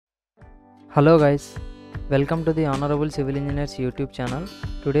Hello guys, welcome to the Honorable Civil Engineers YouTube channel.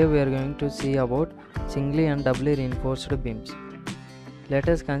 Today we are going to see about singly and doubly reinforced beams. Let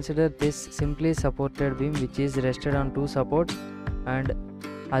us consider this simply supported beam which is rested on two supports and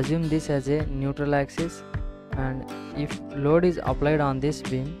assume this as a neutral axis, and if load is applied on this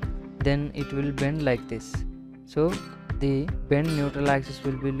beam then it will bend like this. So the bend neutral axis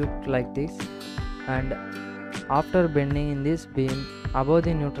will be looked like this, and after bending in this beam above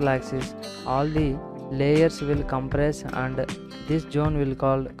the neutral axis all the layers will compress and this zone will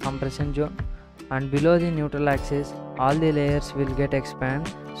called compression zone, and below the neutral axis all the layers will get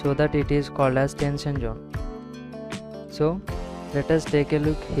expand so that it is called as tension zone. So let us take a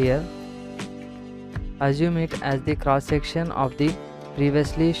look here. Assume it as the cross section of the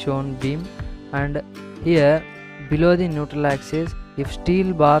previously shown beam, and here below the neutral axis if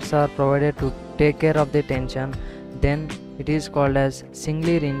steel bars are provided to take care of the tension then it is called as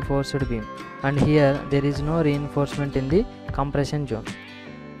singly reinforced beam, and here there is no reinforcement in the compression zone.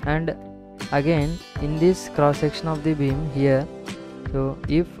 And again in this cross section of the beam here, so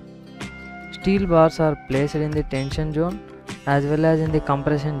if steel bars are placed in the tension zone as well as in the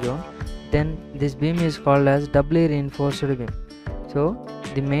compression zone, then this beam is called as doubly reinforced beam. So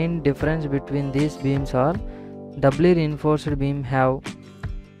the main difference between these beams are doubly reinforced beam have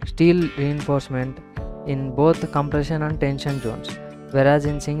steel reinforcement in both compression and tension zones, whereas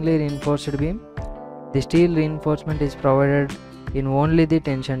in singly reinforced beam the steel reinforcement is provided in only the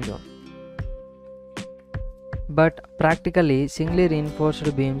tension zone. But practically singly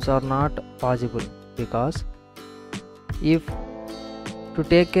reinforced beams are not possible, because if to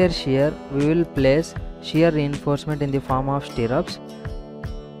take care shear we will place shear reinforcement in the form of stirrups.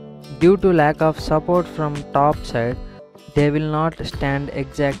 Due to lack of support from top side they will not stand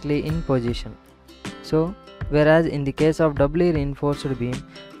exactly in position. So whereas in the case of doubly reinforced beam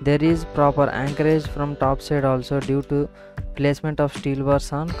there is proper anchorage from top side also due to placement of steel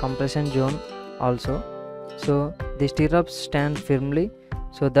bars on compression zone also, so the stirrups stand firmly.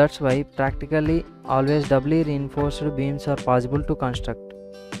 So that's why practically always doubly reinforced beams are possible to construct.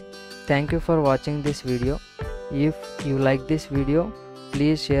 Thank you for watching this video. If you like this video,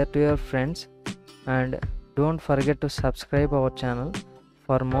 please share to your friends and don't forget to subscribe our channel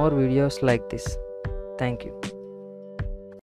for more videos like this. Thank you.